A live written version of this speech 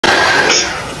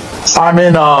I'm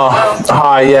in,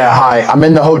 hi. I'm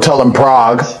in the hotel in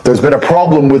Prague. There's been a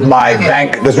problem with my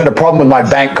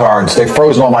bank cards. They've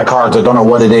frozen all my cards. I don't know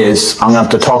what it is. I'm gonna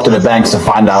have to talk to the banks to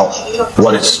find out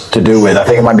what it's to do with. I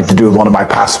think it might be to do with one of my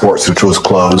passports, which was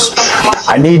closed.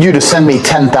 I need you to send me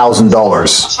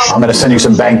 $10,000. I'm gonna send you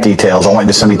some bank details. I want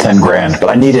you to send me 10 grand, but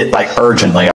I need it like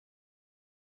urgently.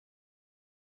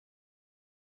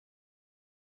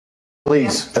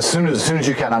 Please, as soon as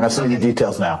you can, I'm gonna send you the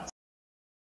details now.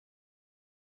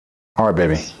 All right,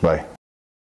 baby. Bye.